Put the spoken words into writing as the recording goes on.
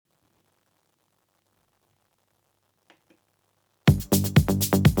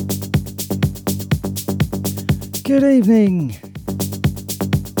Good evening.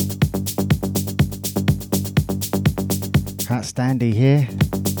 HatStandy here.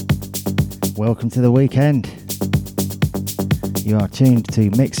 Welcome to the weekend. You are tuned to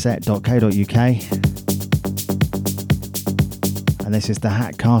mixset.co.uk. And this is the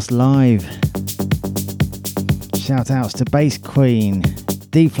Hatcast Live. Shout outs to Bass Queen,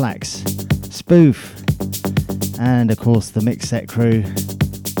 D-Flax, Spoof, and of course the Mixset crew,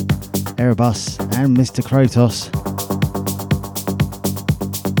 Erebus and Mr. Krotos.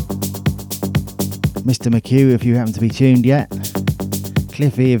 Mr. McHugh, if you happen to be tuned yet.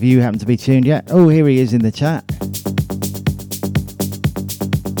 Cliffy, if you happen to be tuned yet. Oh, here he is in the chat.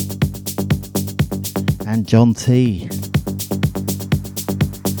 And John T.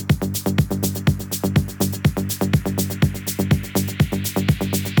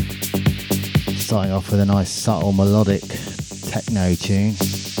 Starting off with a nice subtle melodic techno tune.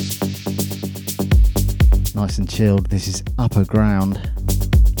 Nice and chilled. This is Upperground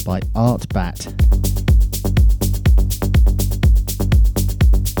by Artbat.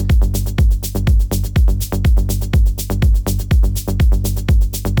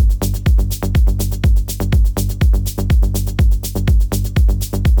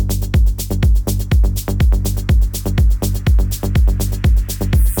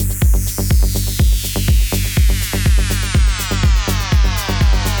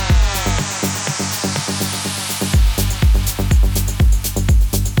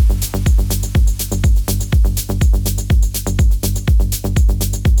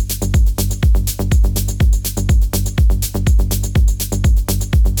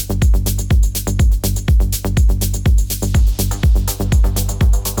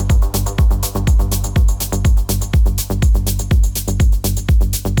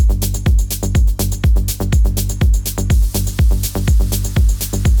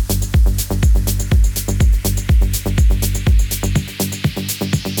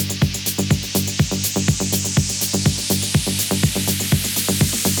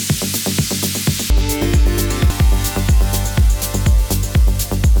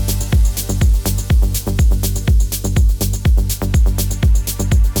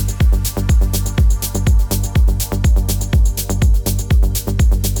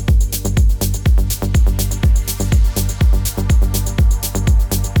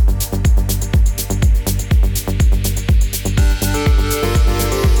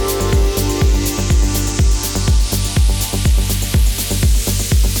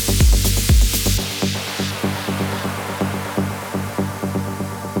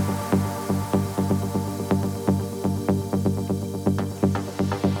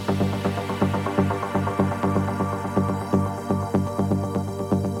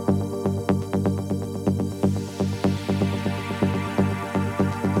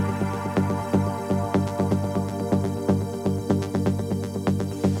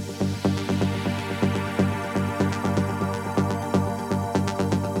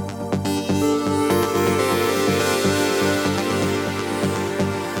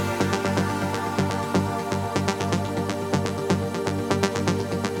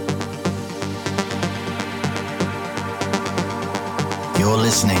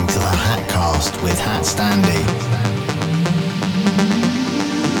 Listening to the Hatcast with HatStandy.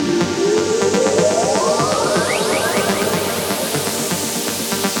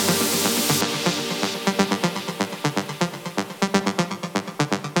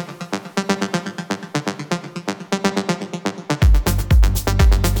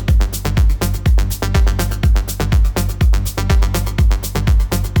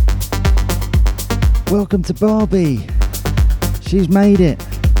 Welcome to Barbie. She's made it.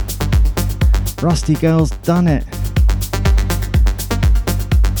 Rusty Girl's done it.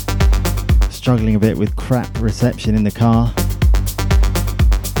 Struggling a bit with crap reception in the car,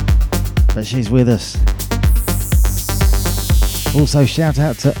 but she's with us. Also shout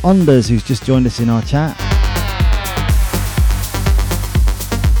out to Onders, who's just joined us in our chat.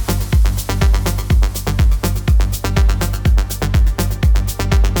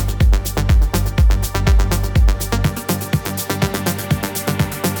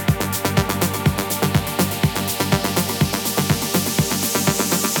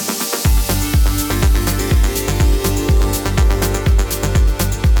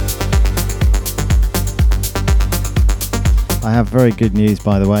 I have very good news,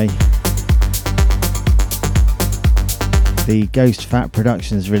 by the way. The Ghost Fat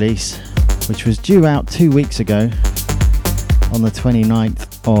Productions release, which was due out 2 weeks ago on the 29th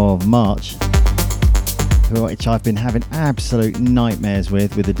of March, which I've been having absolute nightmares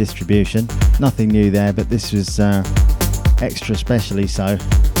with the distribution. Nothing new there, but this was extra specially so.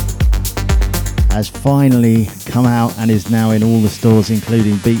 has finally come out and is now in all the stores,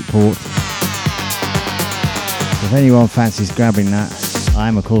 including Beatport. So if anyone fancies grabbing that, I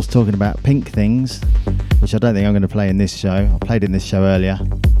am of course talking about Pink Things, which I don't think I'm going to play in this show. I played in this show earlier,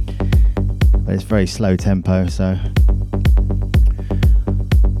 but it's very slow tempo, so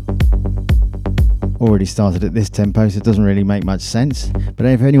already started at this tempo, so it doesn't really make much sense. But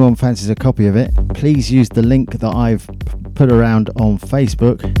if anyone fancies a copy of it, please use the link that I've put around on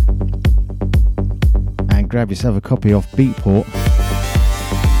Facebook and grab yourself a copy off Beatport.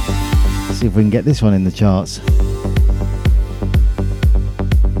 See if we can get this one in the charts.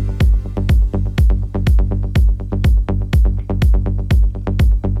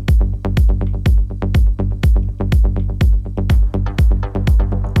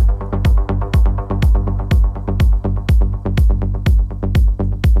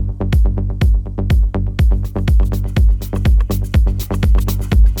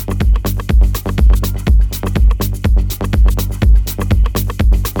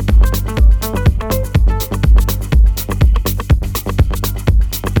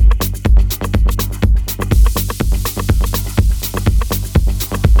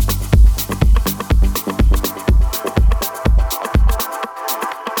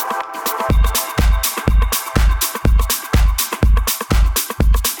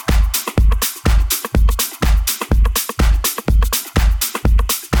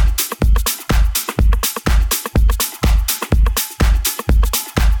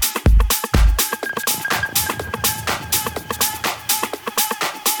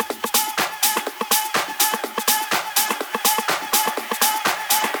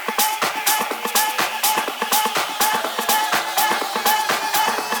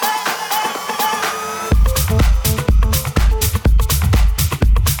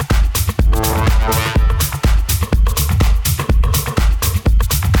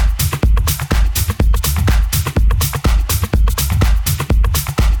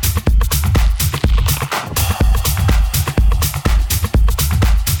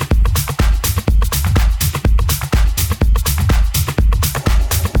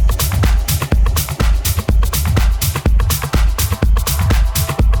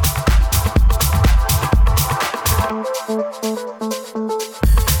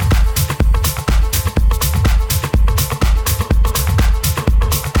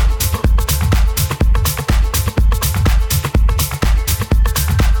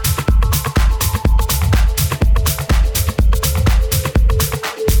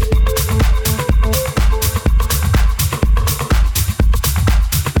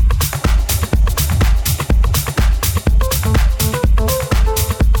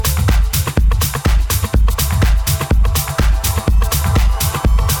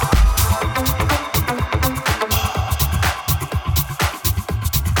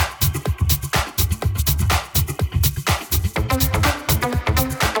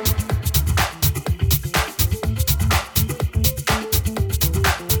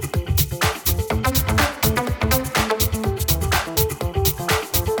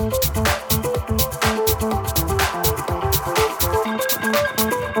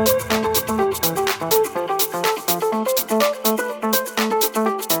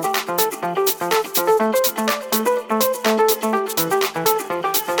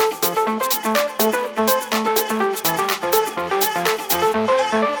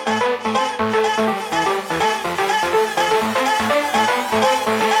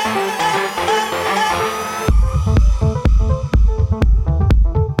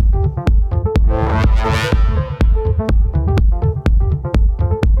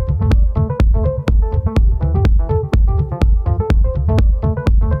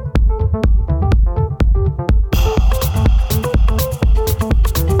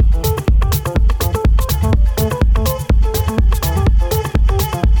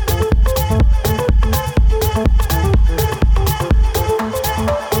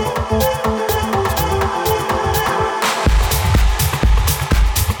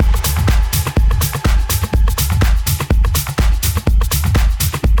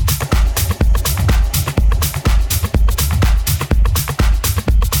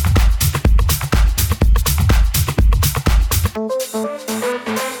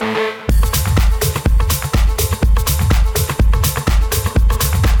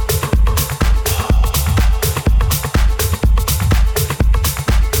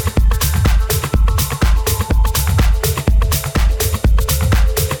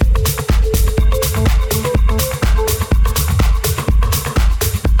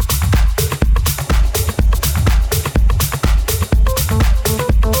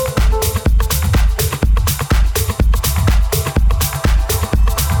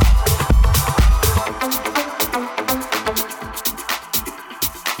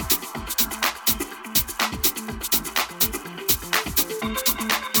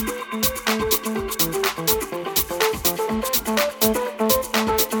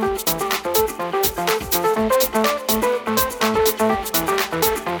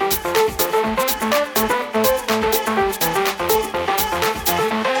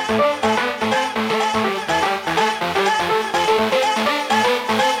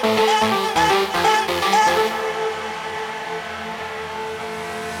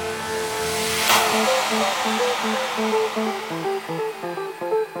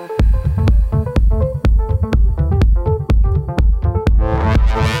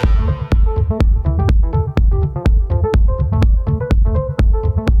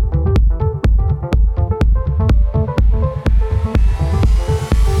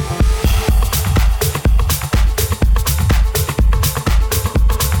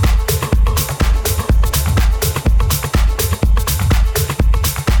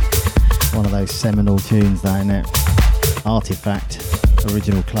 tunes, that, innit? Artifact,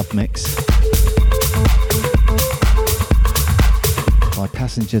 original club mix by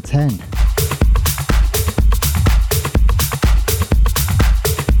Passenger 10.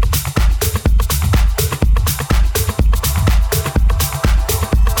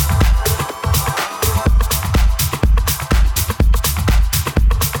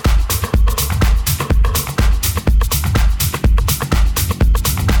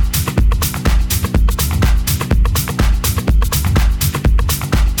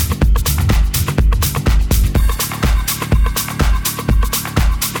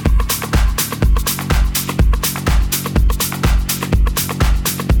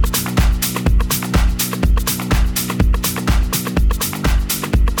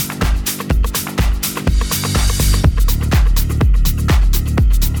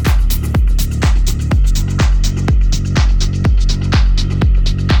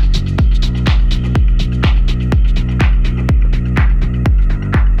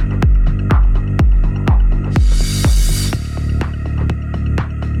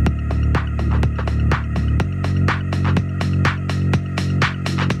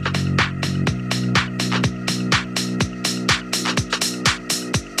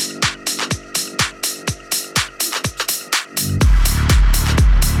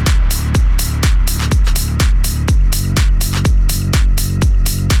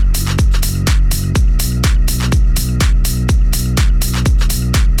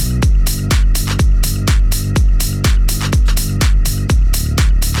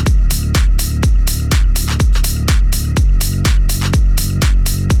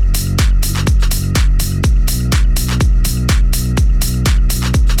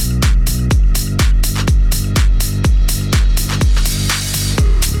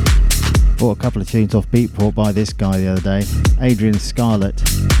 Bought a couple of tunes off Beatport by this guy the other day, Adrian Scarlett.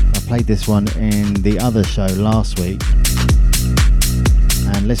 I played this one in the other show last week,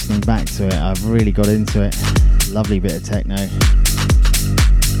 and listening back to it, I've really got into it. Lovely bit of techno.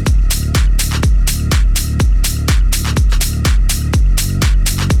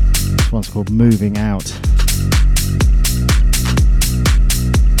 This one's called Moving Out.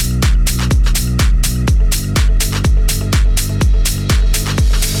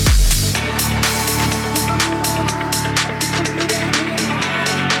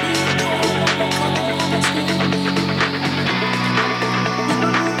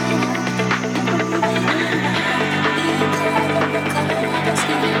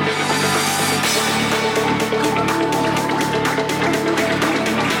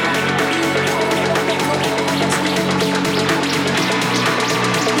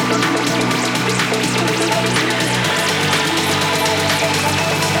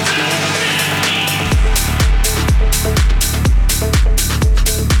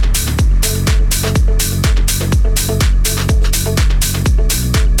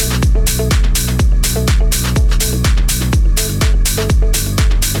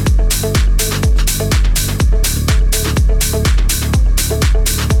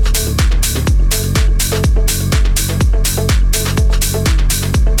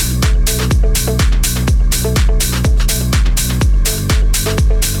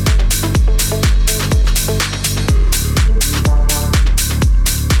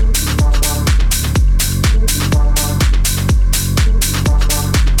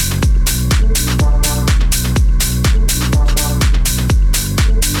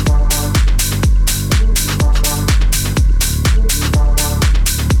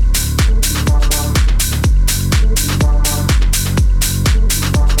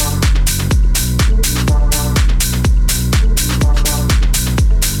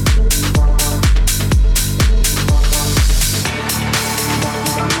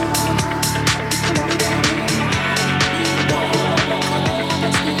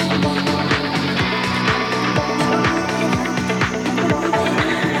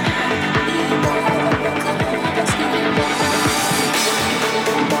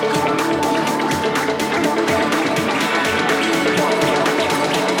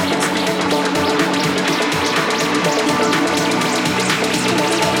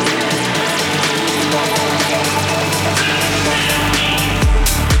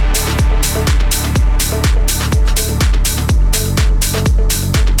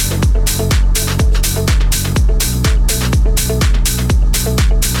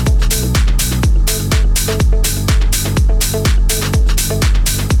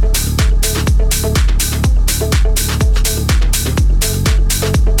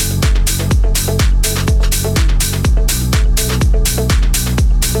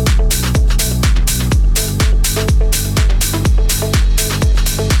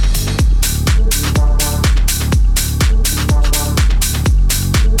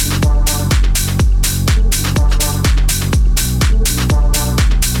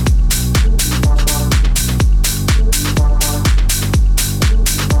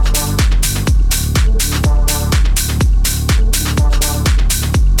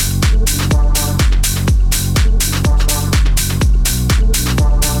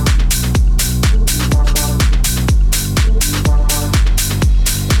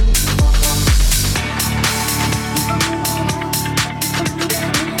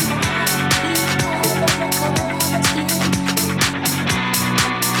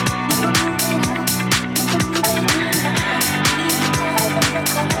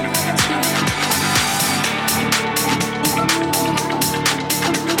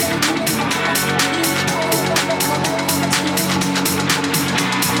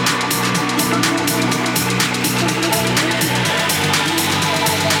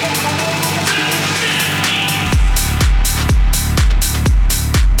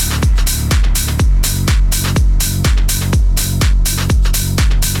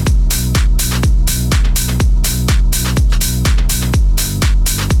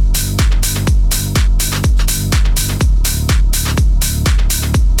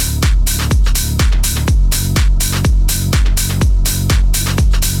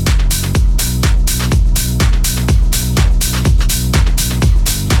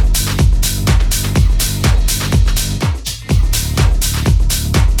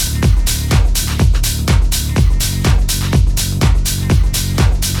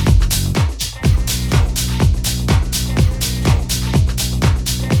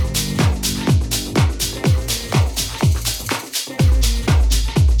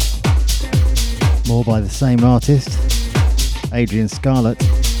 more by the same artist, Adrian Scarlett.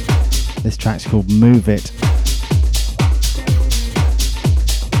 This track's called Move It.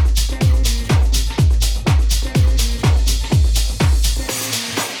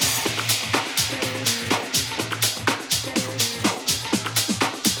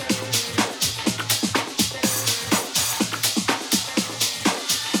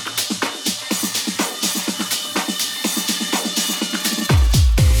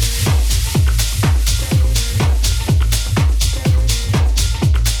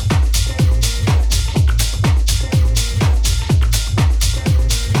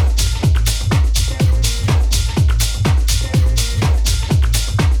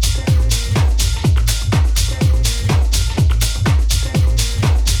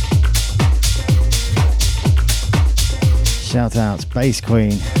 Shout outs, Bass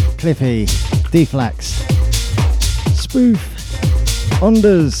Queen, Cliffy, Deflax, Spoof,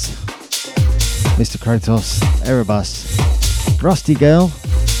 Onders, Mr. Krotos, Erebus, Rusty Girl,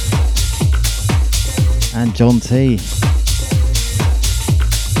 and John T.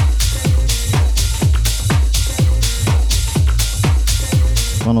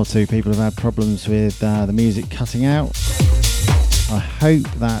 One or two people have had problems with the music cutting out. I hope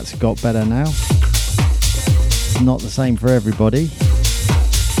that's got better now. Not the same for everybody.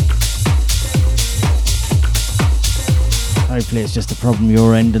 Hopefully it's just a problem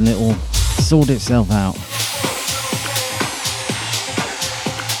your end and it'll sort itself out.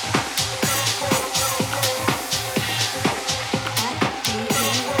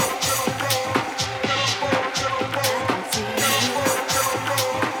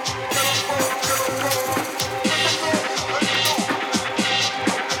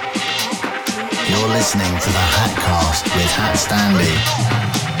 Listening to the Hatcast with HatStandy.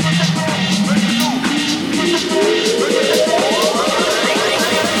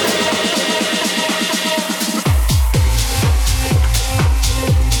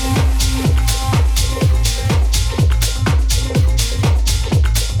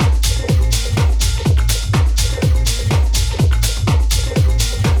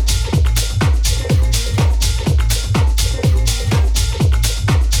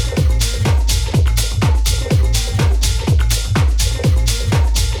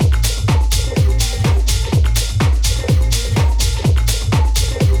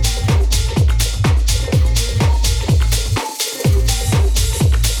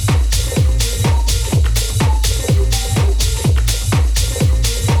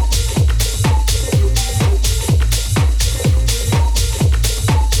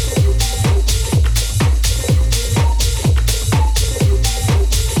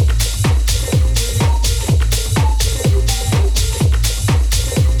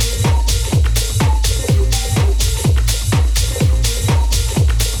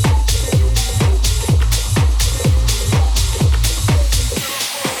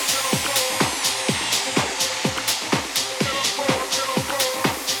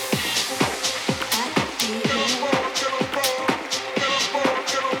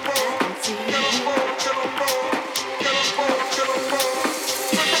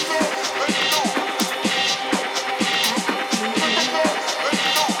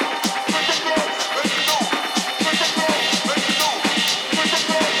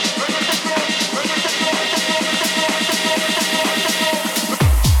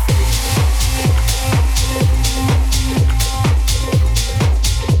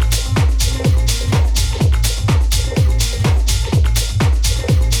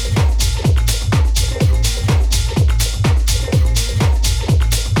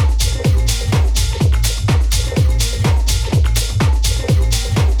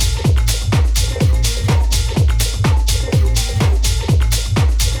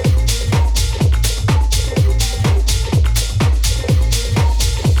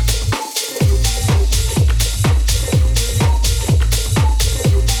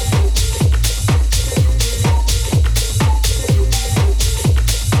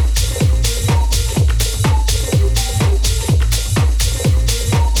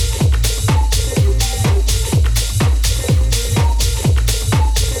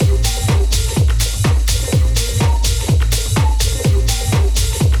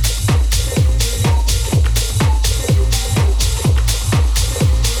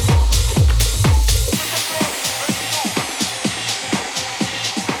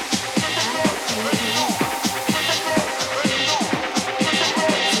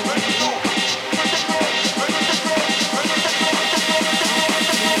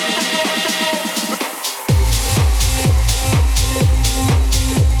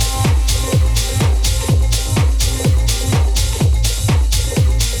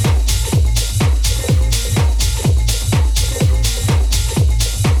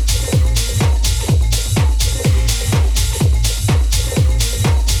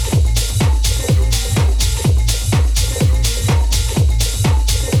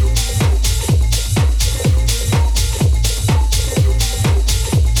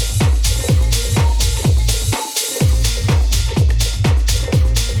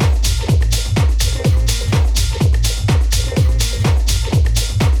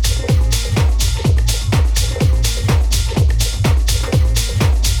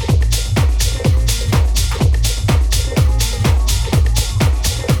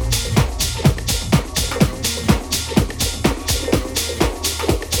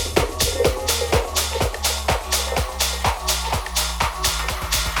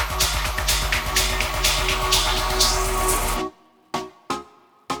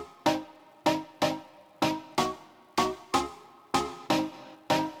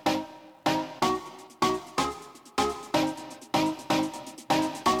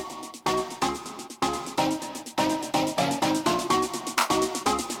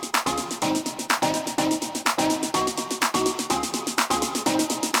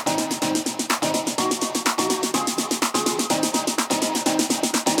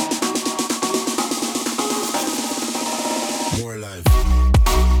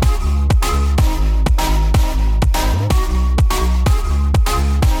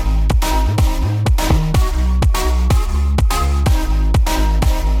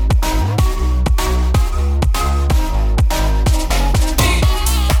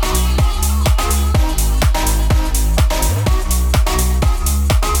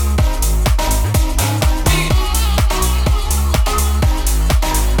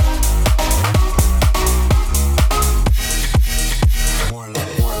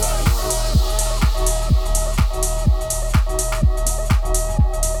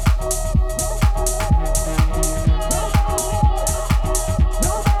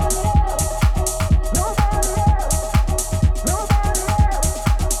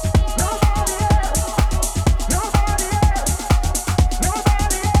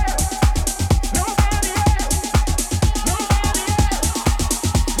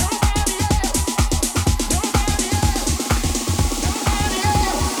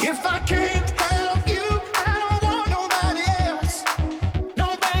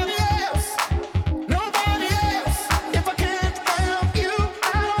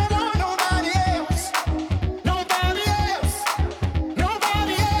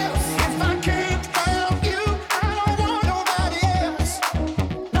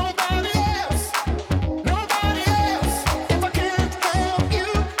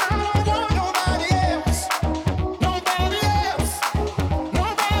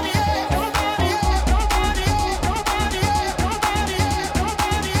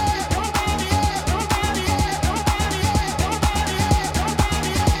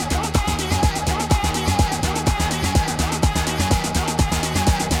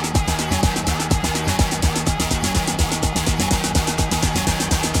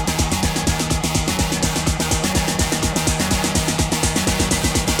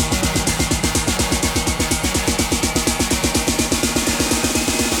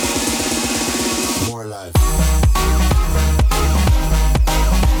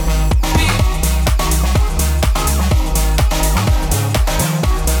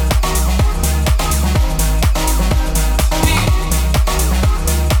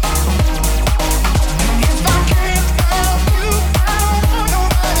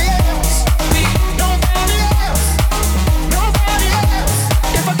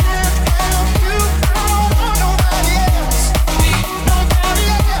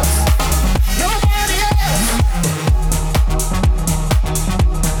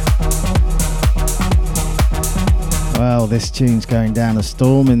 Well, this tune's going down a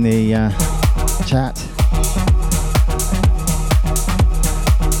storm in the chat.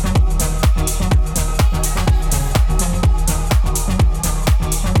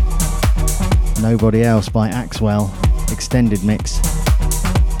 Nobody Else by Axwell, extended mix.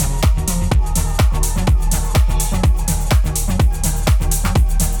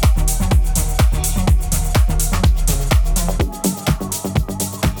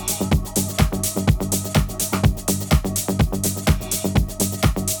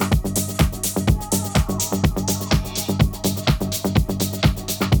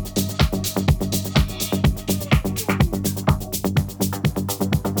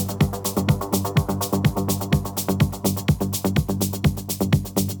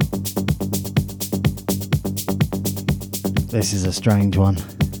 This is a strange one.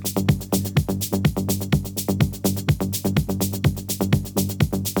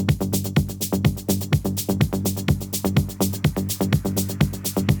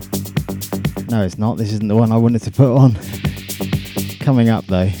 No, it's not. This isn't the one I wanted to put on. Coming up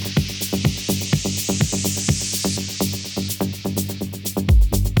though.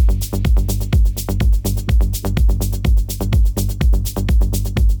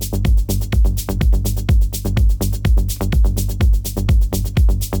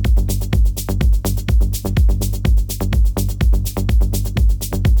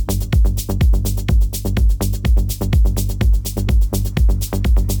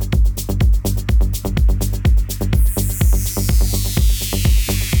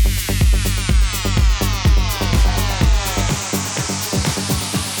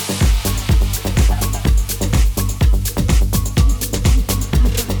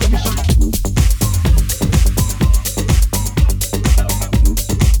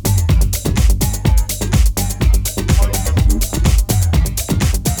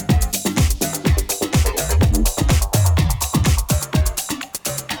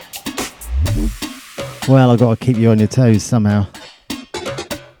 Well, I've got to keep you on your toes somehow.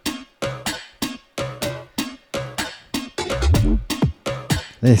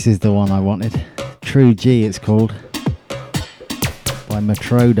 This is the one I wanted. True G it's called. By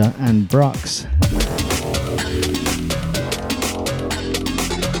Matroda and Brux.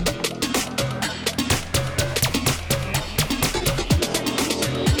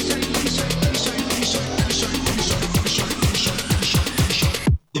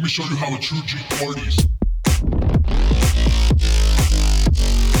 Let me show you how a true G parties.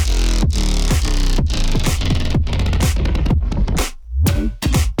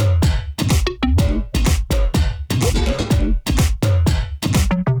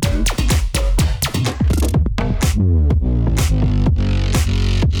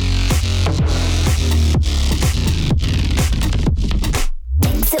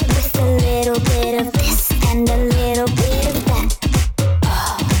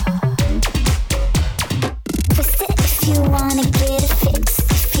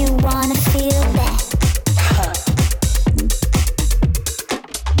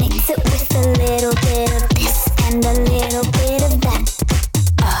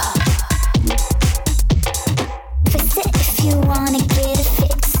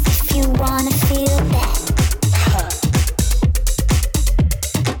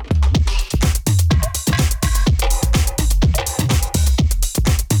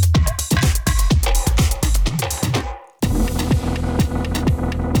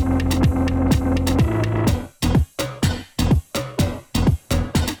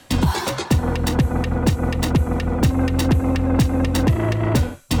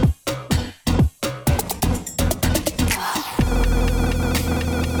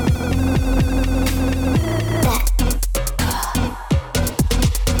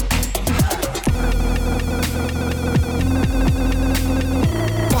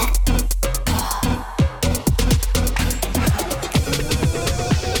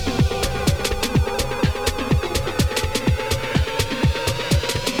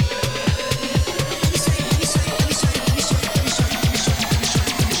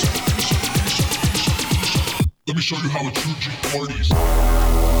 Show you how a true G parties.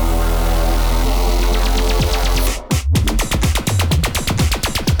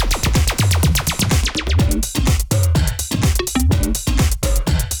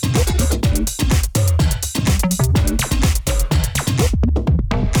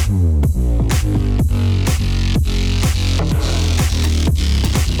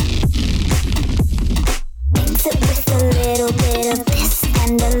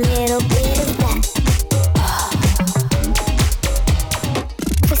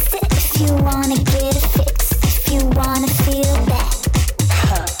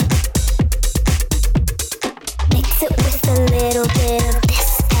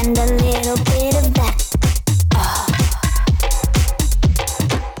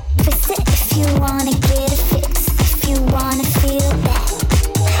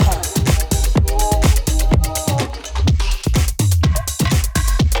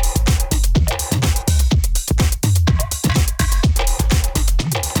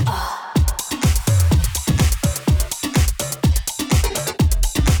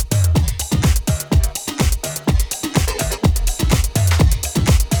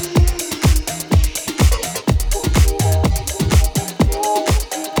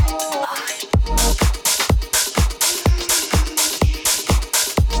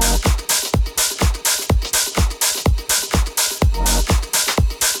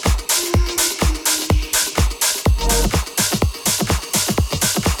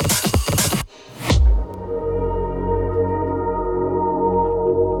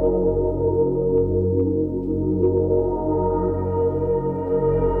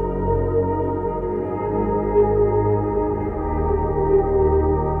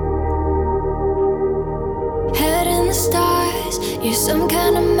 some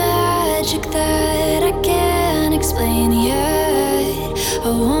kind of magic that I can't explain yet. I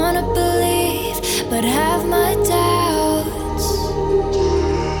wanna believe, but have my doubts.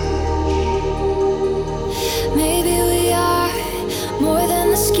 Maybe we are more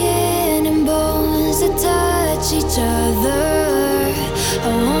than the skin and bones that touch each other.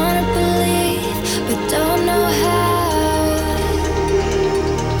 I wanna believe, but don't know how.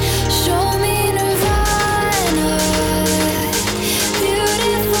 Show me nirvana,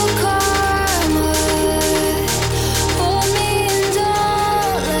 beautiful karma. Hold me and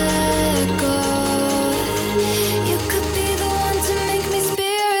don't let go. You could be the one to make me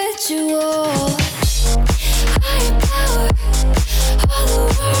spiritual. Higher power of the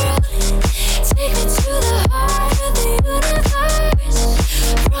world, take me to the heart of the universe.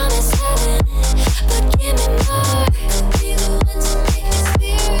 Promise heaven, but give me more. Be the one to make me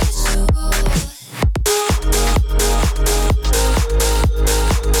spiritual.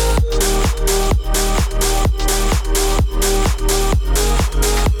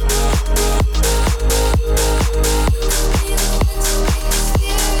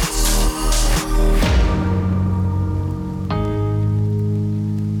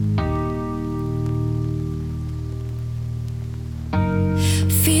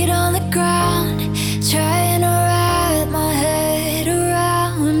 Feet on the ground, trying to wrap my head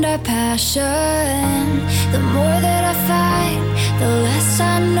around our passion. The more that I fight, the less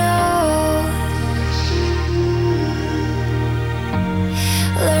I know.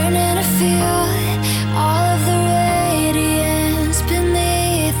 Learning to feel all of the radiance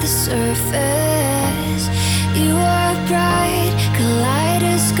beneath the surface. You are a bright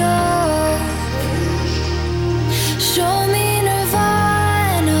kaleidoscope. Show me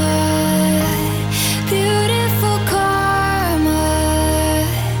nirvana, beautiful karma.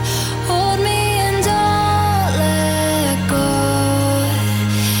 Hold me and don't let go.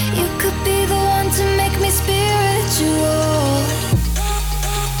 You could be the one to make me spiritual.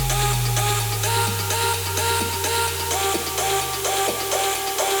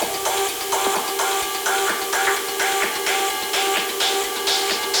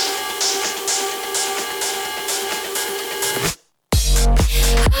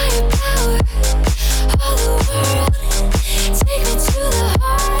 Higher power of the world, take me to the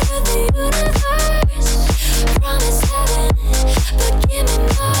heart of the universe. Promise heaven, but give me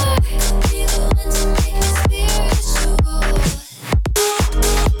more. Be the one to make me spiritual.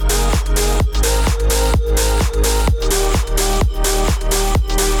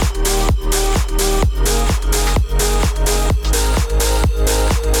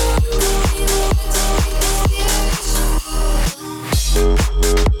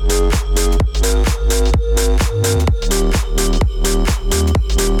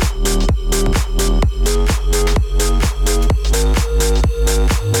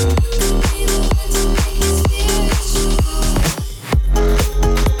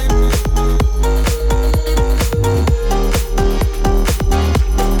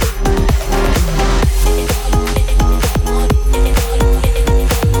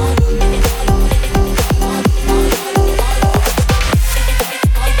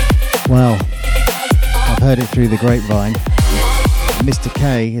 Well, I've heard it through the grapevine. Mr.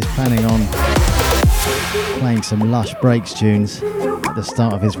 K is planning on playing some lush breaks tunes at the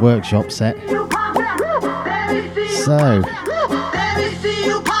start of his workshop set. So,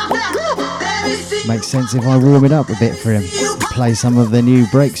 makes sense if I warm it up a bit for him. Play some of the new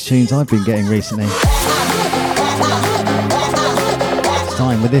breaks tunes I've been getting recently.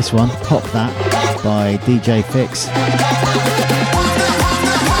 Starting with this one, Pop That by DJ Fixx.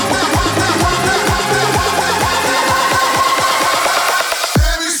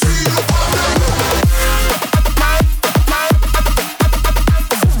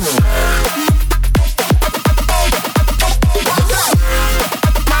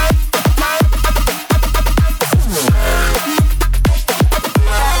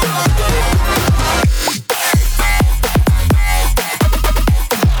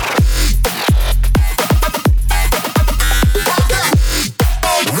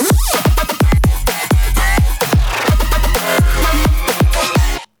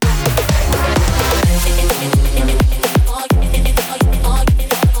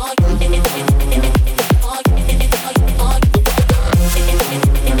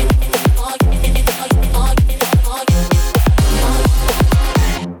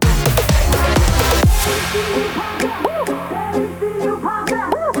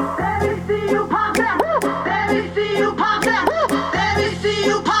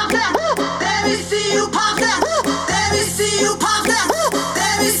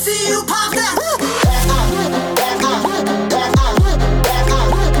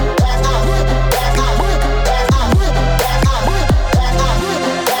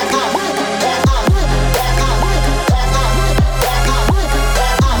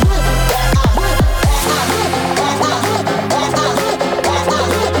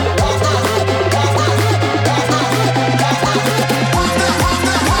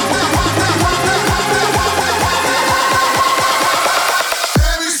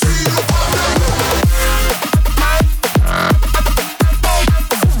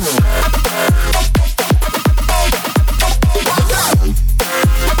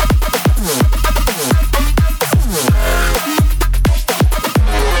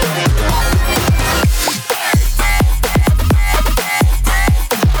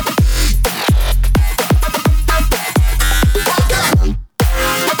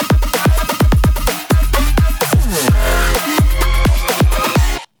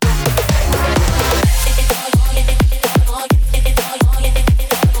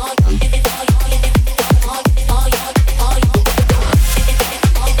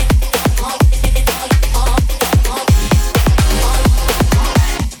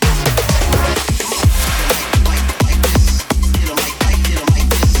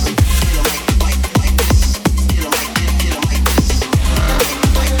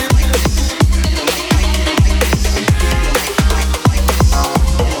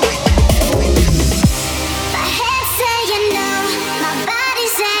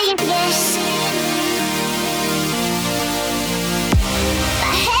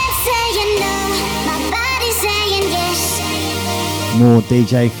 more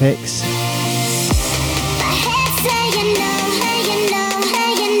DJ Fixx.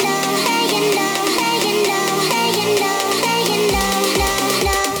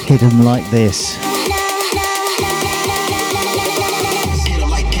 Hit 'em like this.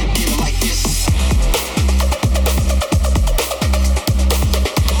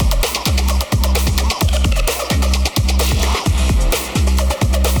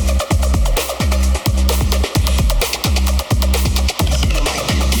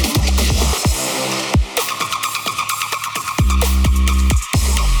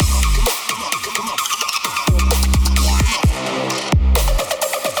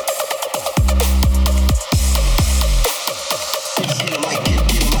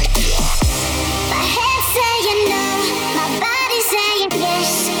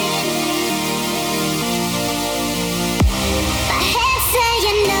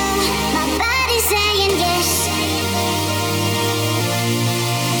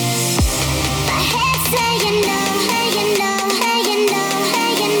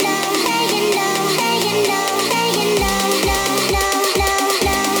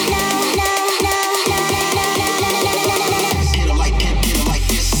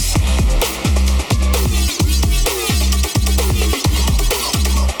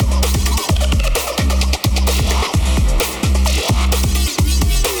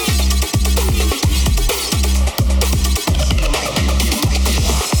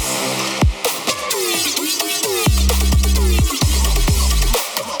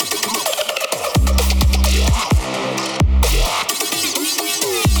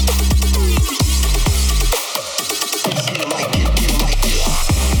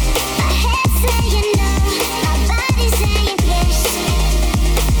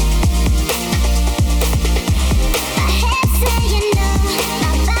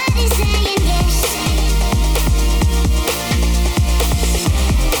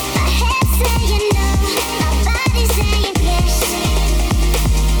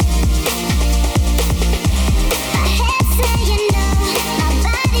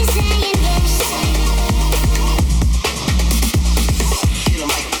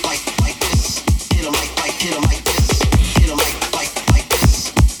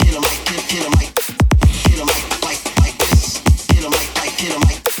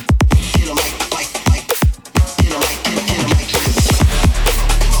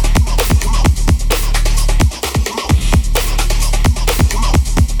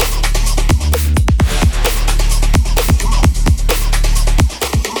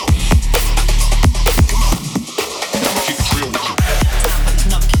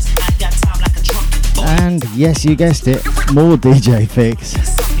 Yes, you guessed it, more DJ Fixx.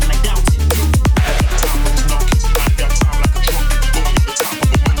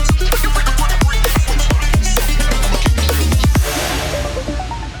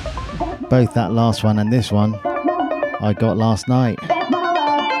 Both that last one and this one I got last night.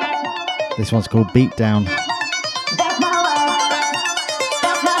 This one's called Beatdown.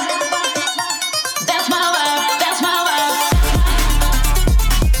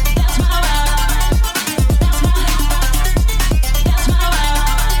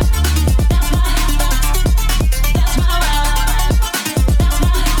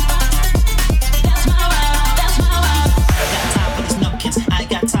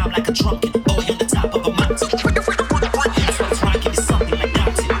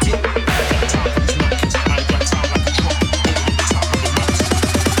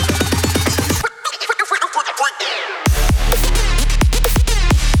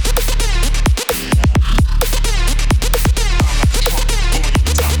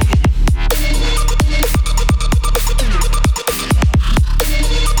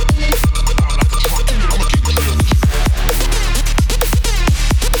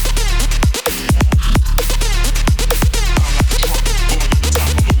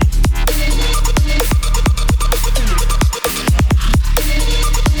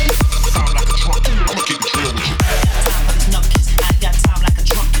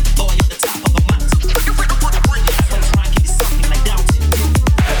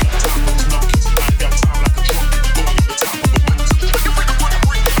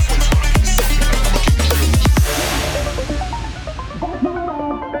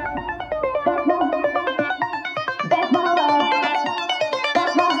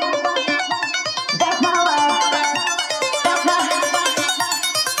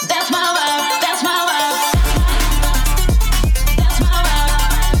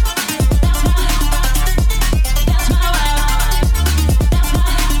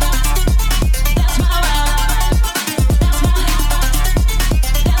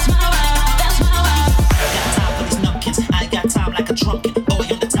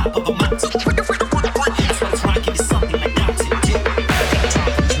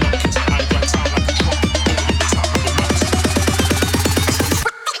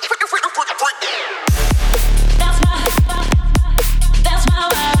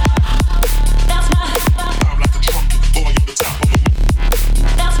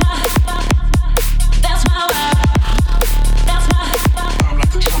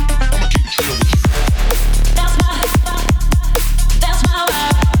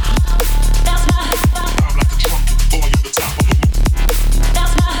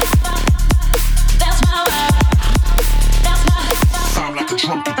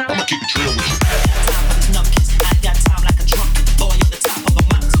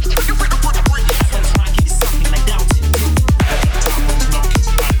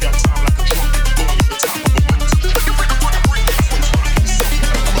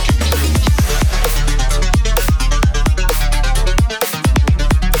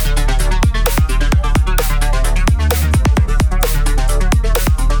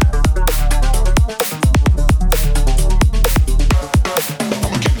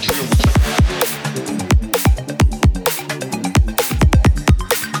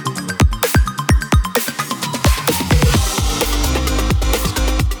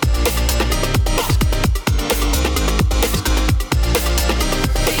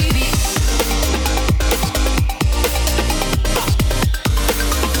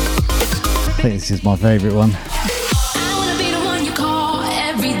 think this is my favourite one. I wanna be the one you call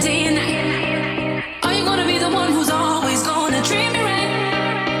every day and night. Are you gonna be the one who's always gonna treat me right?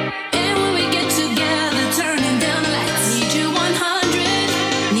 And when we get together, turning down the lights, need you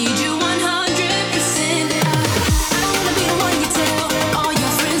 100, need you 100%. I wanna be the one you tell all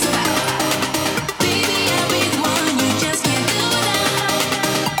your friends about. Baby, I'll be the one you just can't do without.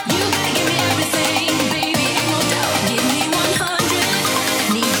 You gotta give me everything, baby, ain't no doubt. Give me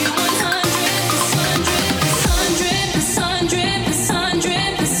 100, need you 100%.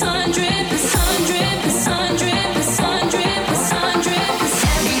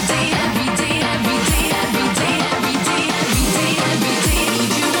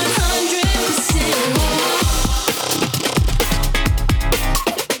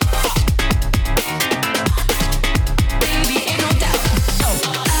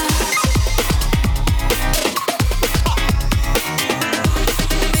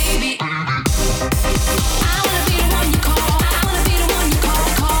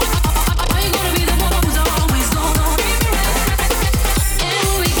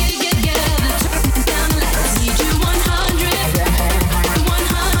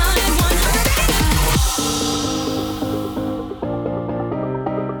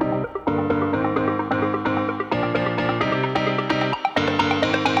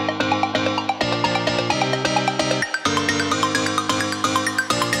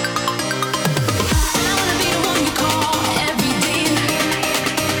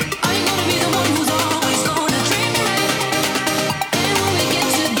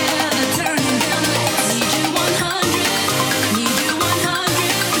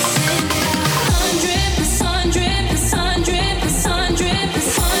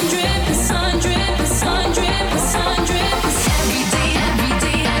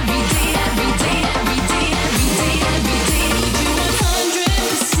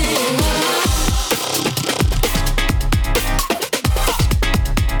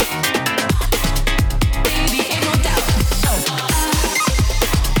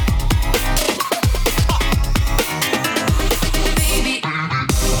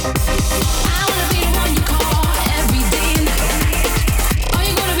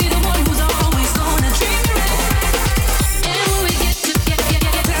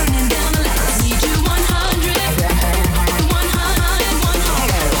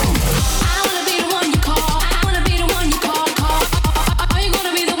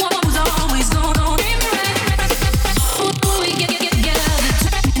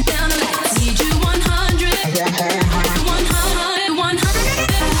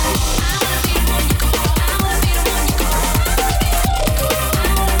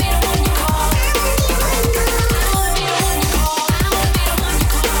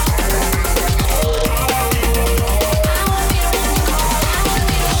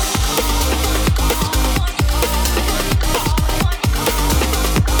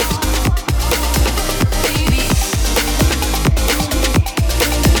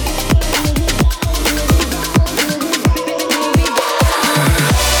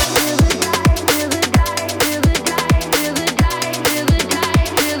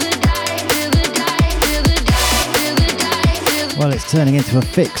 Well, it's turning into a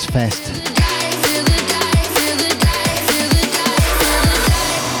Fixx fest.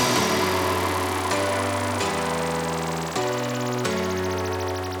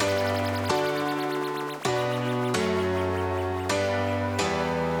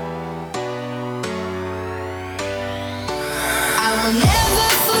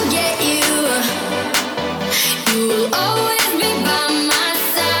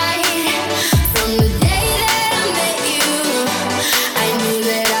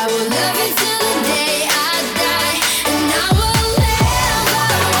 Love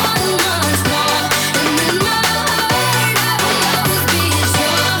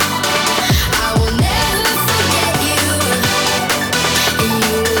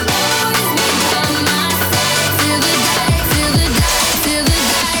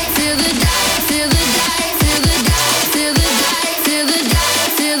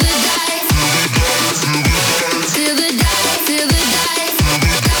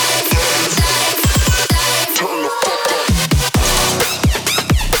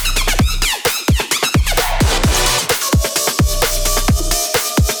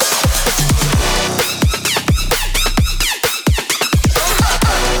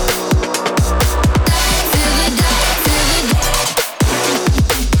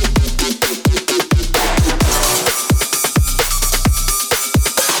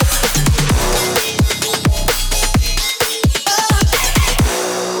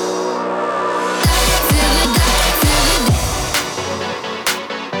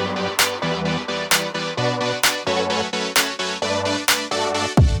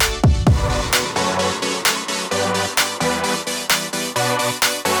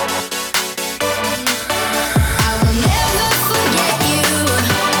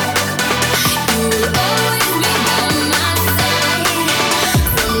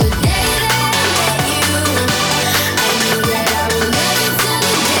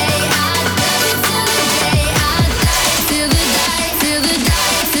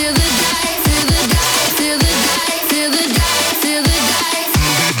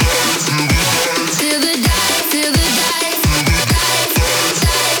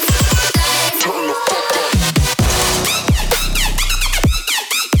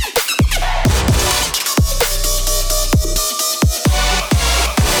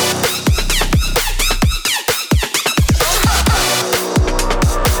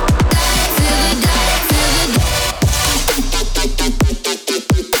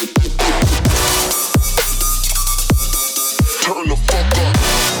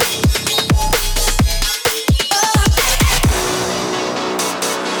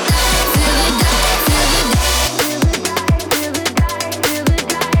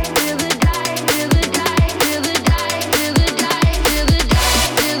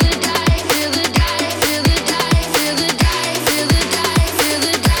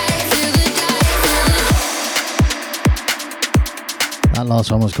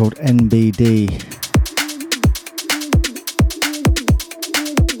last one was called NBD.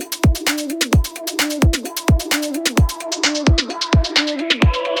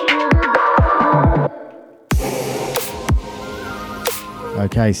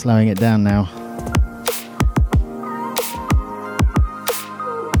 Okay, slowing it down now.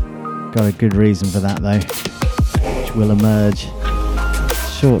 Got a good reason for that though, which will emerge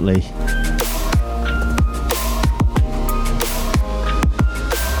shortly.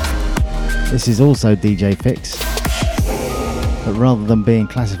 This is also DJ Fixx, but rather than being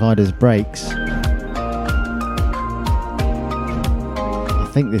classified as breaks,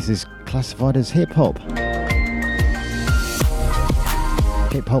 I think this is classified as hip hop.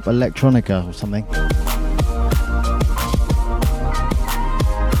 Hip hop electronica or something.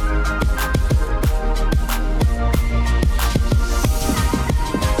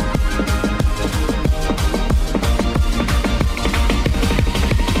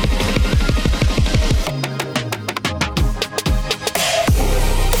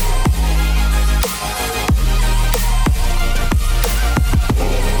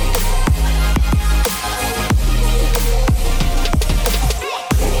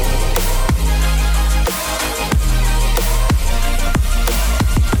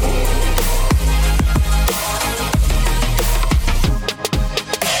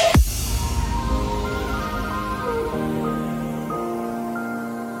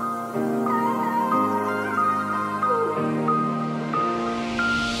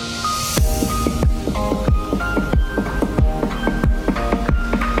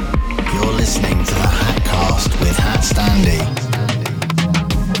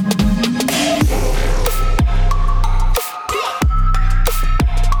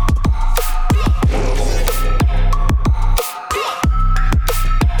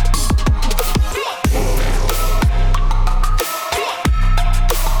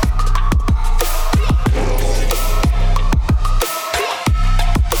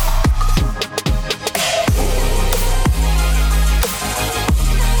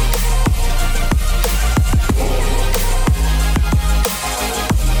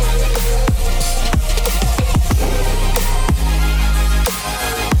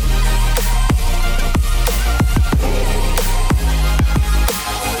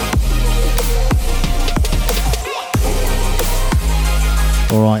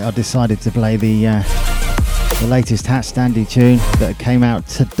 I decided to play the latest HatStandy tune that came out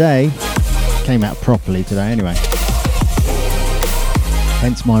today. Came out properly today anyway.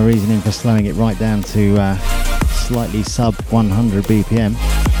 Hence my reasoning for slowing it right down to slightly sub 100 BPM.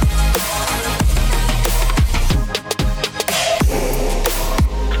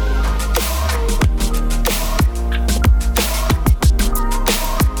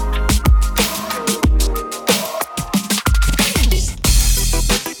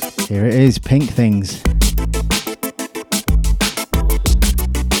 Here it is, Pink Things.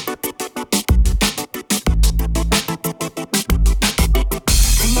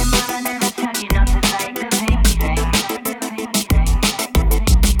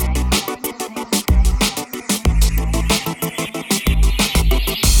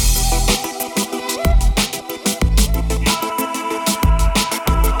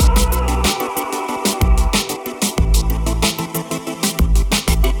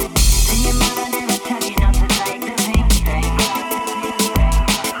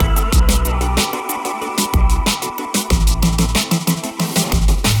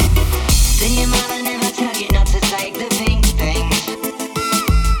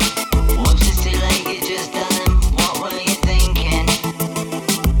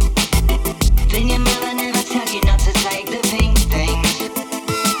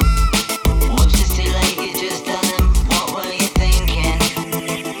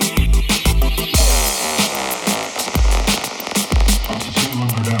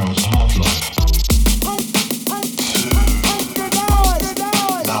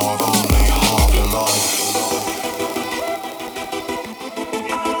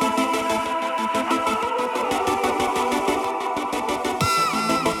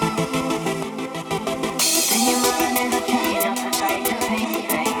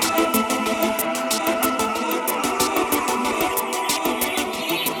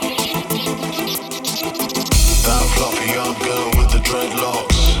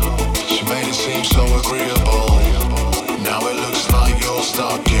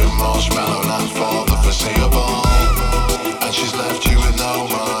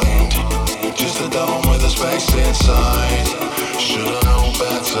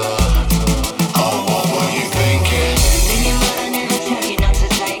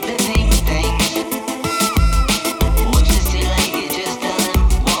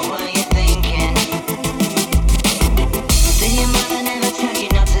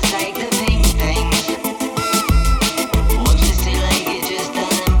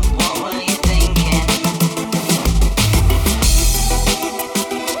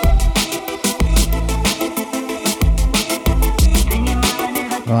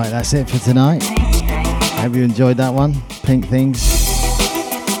 Right, that's it for tonight. Hope you enjoyed that one. Pink Things.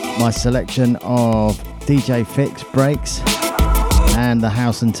 My selection of DJ Fixx breaks and the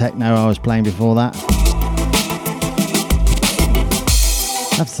house and techno I was playing before that.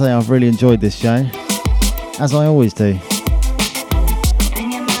 I have to say I've really enjoyed this show, as I always do.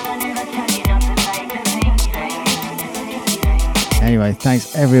 Anyway,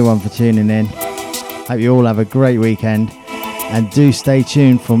 thanks everyone for tuning in. Hope you all have a great weekend. And do stay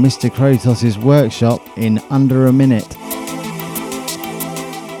tuned for Mr. Krotos's workshop in under a minute.